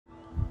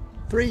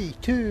3,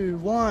 2,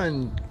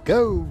 1,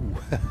 go.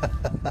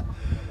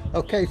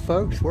 Okay,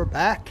 folks, we're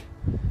back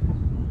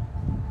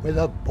with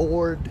a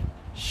bored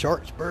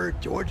Sharpsburg,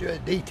 Georgia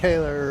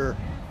detailer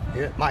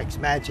here at Mike's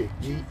Magic.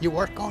 You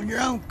work on your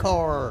own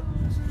car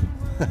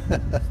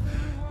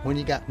when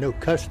you got no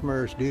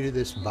customers due to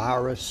this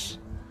virus.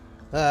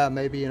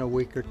 Maybe in a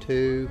week or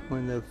two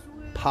when the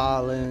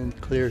pollen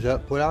clears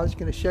up. What I was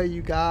going to show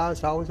you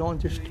guys, I was on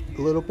just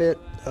a little bit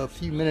a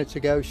few minutes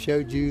ago,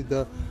 showed you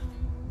the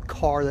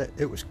car that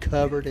it was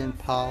covered in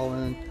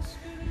pollen,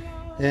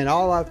 and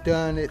all I've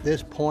done at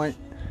this point,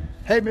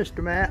 hey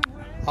Mr. Matt,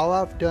 all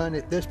I've done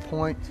at this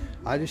point,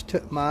 I just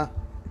took my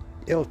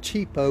El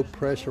Cheapo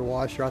pressure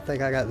washer. I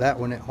think I got that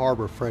one at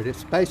Harbor Freight.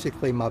 It's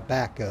basically my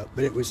backup,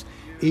 but it was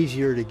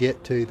easier to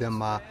get to than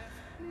my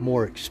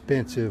more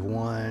expensive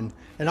one.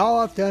 And all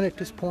I've done at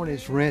this point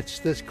is rinse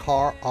this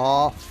car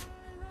off.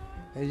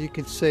 As you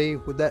can see,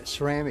 with that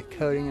ceramic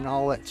coating and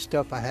all that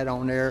stuff I had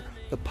on there,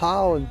 the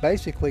pollen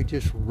basically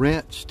just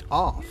rinsed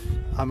off.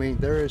 I mean,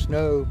 there is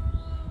no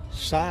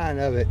sign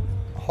of it,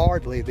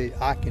 hardly,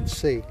 that I can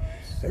see.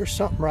 There's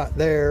something right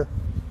there.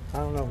 I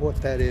don't know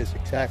what that is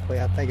exactly.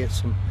 I think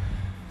it's some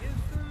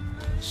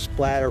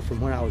splatter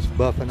from when I was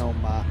buffing on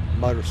my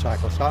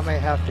motorcycle. So I may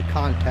have to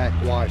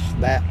contact wash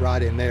that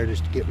right in there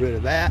just to get rid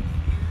of that.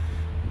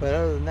 But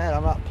other than that,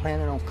 I'm not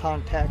planning on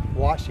contact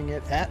washing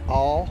it at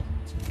all.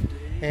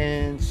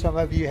 And some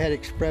of you had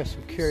expressed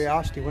some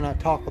curiosity when I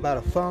talk about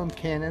a foam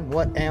cannon.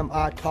 What am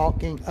I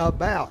talking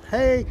about?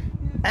 Hey,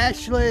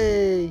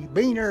 Ashley,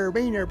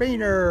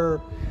 Beaner.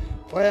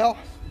 Well,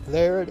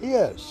 there it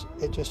is.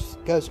 It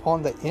just goes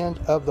on the end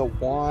of the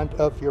wand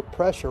of your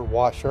pressure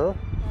washer.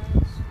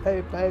 Hey,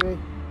 baby.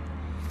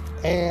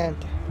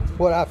 And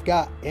what I've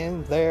got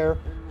in there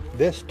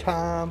this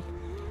time,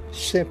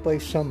 simply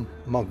some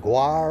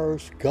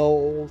Meguiar's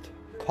Gold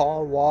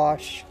car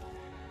wash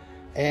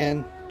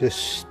and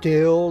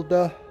distilled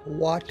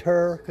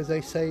water, because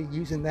they say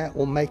using that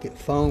will make it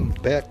foam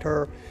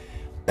better.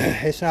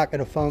 It's not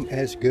going to foam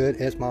as good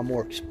as my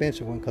more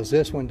expensive one, because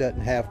this one doesn't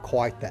have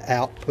quite the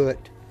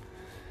output.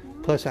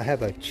 Plus I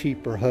have a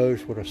cheaper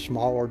hose with a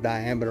smaller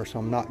diameter, so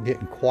I'm not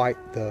getting quite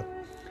the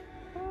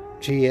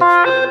GS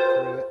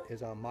through it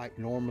as I might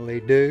normally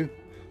do.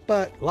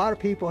 But a lot of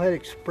people had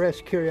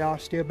expressed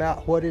curiosity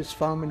about what is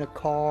foam in a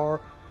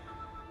car,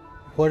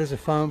 what is a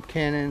foam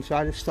cannon, so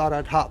I just thought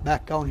I'd hop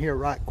back on here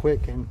right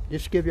quick and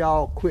just give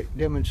y'all a quick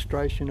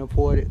demonstration of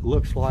what it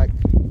looks like.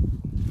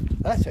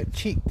 That's a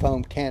cheap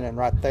foam cannon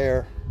right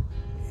there,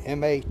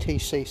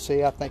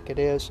 MATCC I think it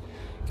is.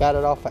 Got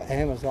it off of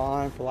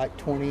Amazon for like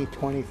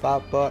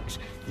 20-25 bucks.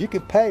 You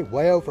can pay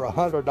way over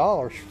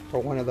 $100 for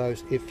one of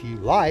those if you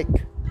like.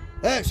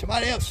 Oh,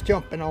 somebody else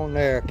jumping on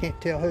there. Can't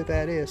tell who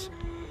that is.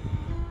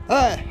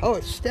 Oh,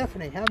 it's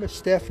Stephanie. Hi, Miss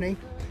Stephanie.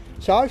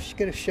 So I was just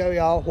going to show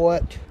y'all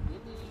what,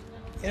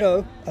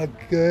 a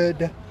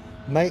good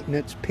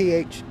maintenance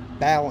pH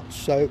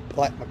balanced soap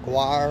like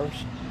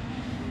Meguiar's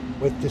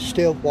with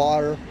distilled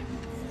water.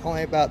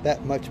 Only about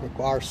that much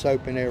Meguiar's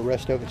soap in there. The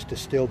rest of it's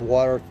distilled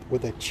water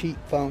with a cheap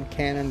foam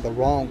cannon, the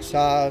wrong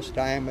size,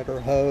 diameter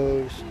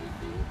hose.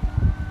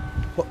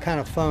 What kind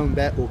of foam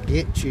that will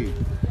get you.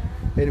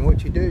 And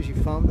what you do is you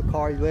foam the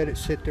car, you let it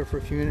sit there for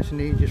a few minutes, and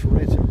then you just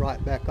rinse it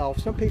right back off.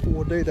 Some people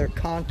will do their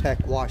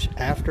contact wash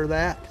after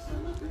that.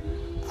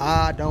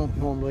 I don't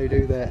normally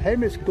do that. Hey,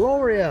 Miss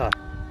Gloria.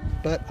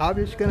 But I'm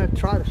just going to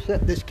try to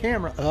set this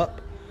camera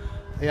up.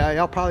 Yeah,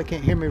 y'all probably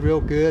can't hear me real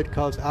good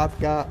because I've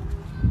got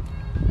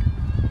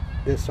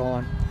this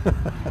on.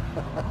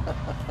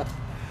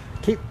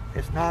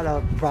 It's not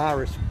a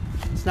virus.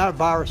 It's not a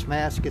virus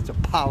mask. It's a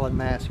pollen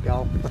mask,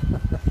 y'all.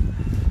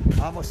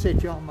 I'm gonna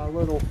sit you on my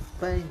little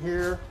thing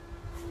here,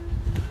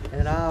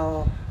 and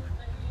I'll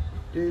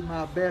do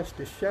my best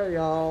to show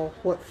y'all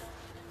what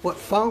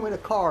foam in a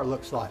car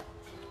looks like.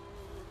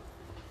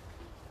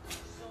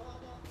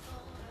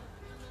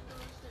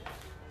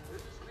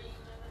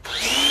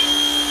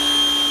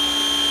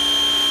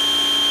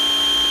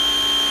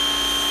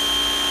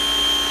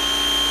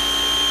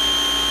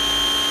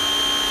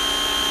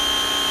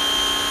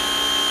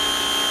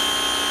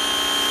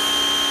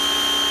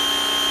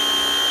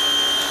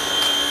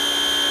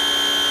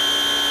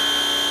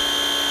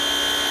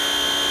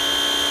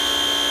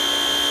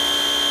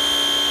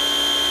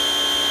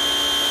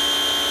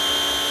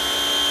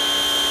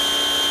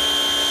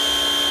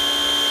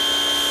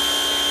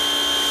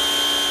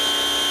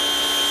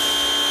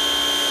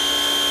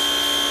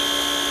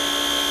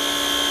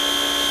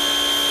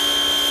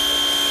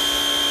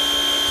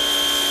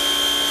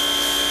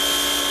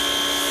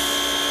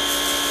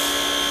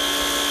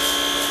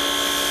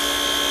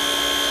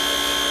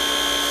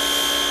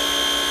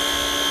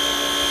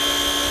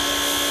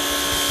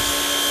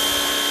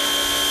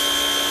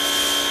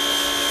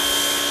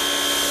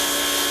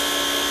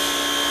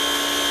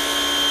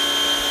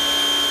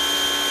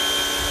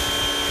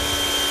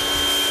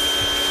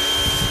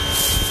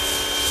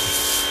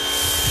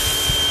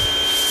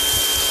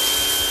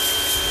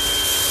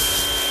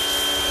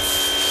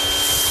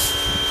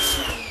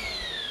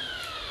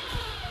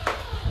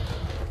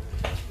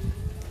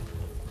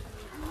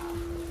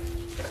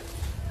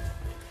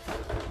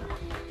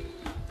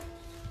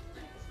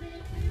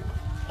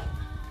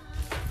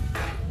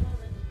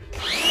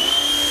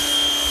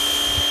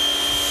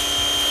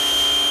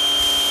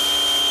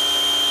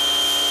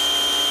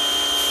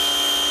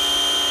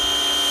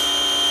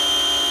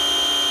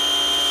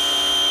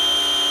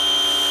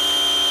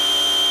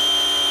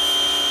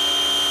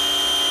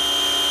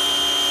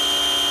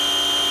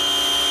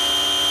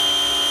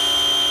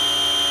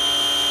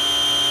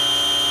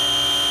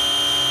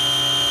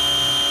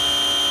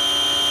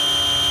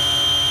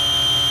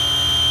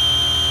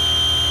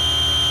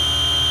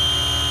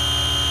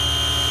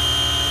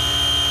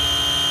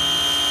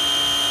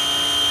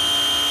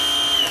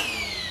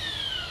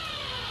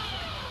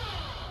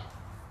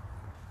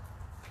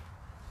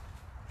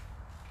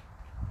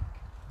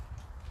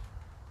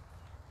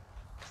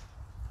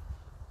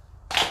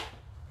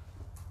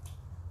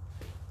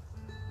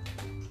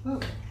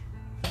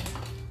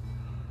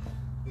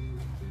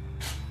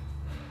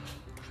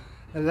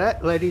 And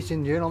that, ladies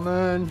and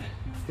gentlemen,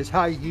 is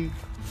how you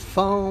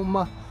foam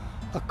a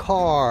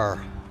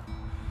car.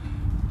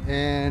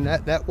 And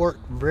that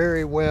worked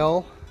very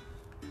well.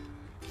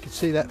 You can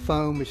see that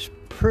foam is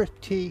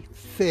pretty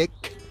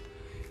thick.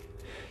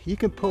 You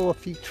can pull a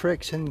few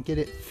tricks and get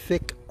it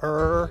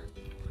thicker.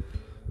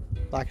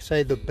 Like I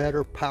say, the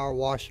better power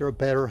washer, a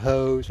better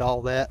hose,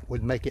 all that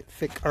would make it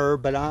thicker,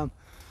 but I'm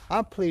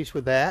pleased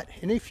with that.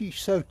 And if you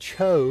so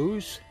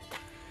chose,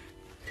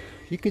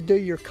 you could do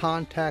your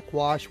contact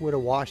wash with a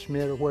wash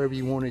mitt or whatever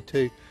you wanted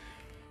to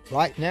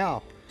right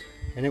now,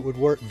 and it would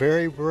work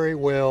very, very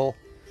well.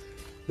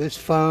 This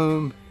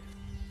foam,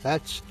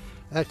 that's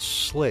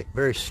slick,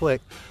 very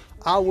slick.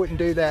 I wouldn't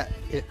do that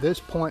at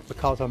this point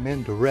because I'm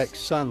in direct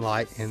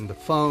sunlight, and the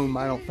foam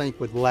I don't think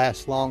would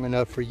last long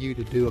enough for you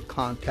to do a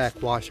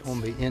contact wash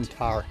on the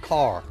entire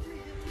car.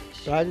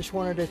 But I just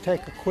wanted to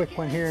take a quick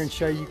one here and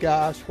show you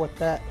guys what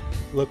that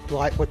looked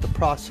like, what the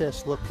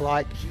process looked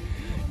like,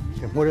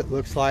 and what it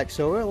looks like.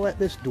 So we'll let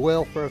this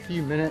dwell for a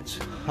few minutes.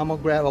 I'm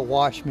gonna grab a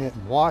wash mitt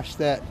and wash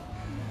that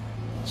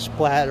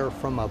splatter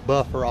from a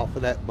buffer off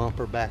of that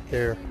bumper back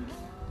there.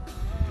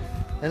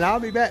 And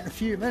I'll be back in a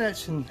few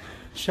minutes and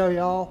show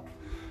y'all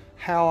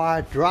how I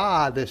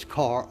dry this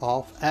car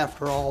off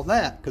after all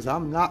that, because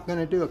I'm not going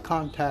to do a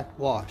contact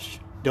wash.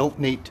 Don't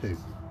need to.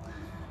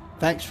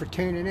 Thanks for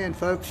tuning in,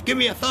 folks. Give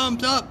me a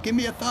thumbs up. Give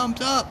me a thumbs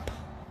up.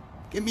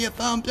 Give me a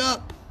thumbs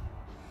up.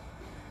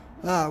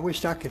 I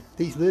wish I could,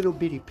 these little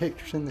bitty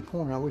pictures in the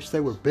corner, I wish they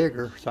were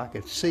bigger so I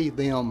could see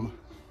them.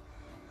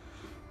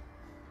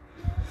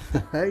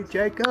 Hey,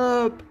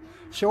 Jacob.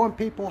 Showing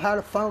people how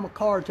to foam a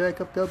car,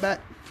 Jacob. Go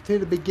back to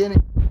the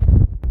beginning.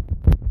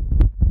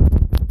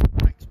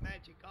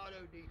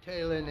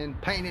 Detailing and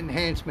paint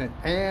enhancement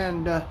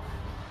and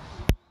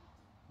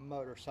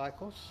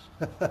motorcycles.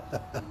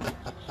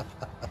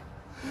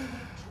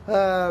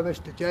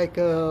 Mr.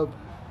 Jacob,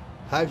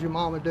 how's your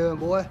mama doing,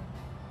 boy?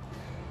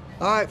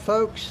 Alright,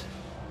 folks,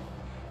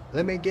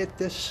 let me get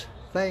this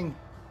thing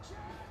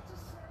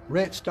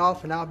rinsed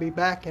off and I'll be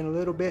back in a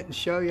little bit and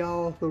show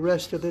y'all the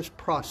rest of this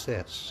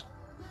process.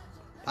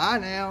 Bye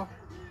now.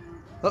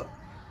 Oh,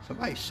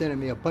 somebody's sending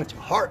me a bunch of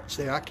hearts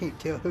there. I can't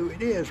tell who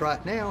it is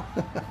right now.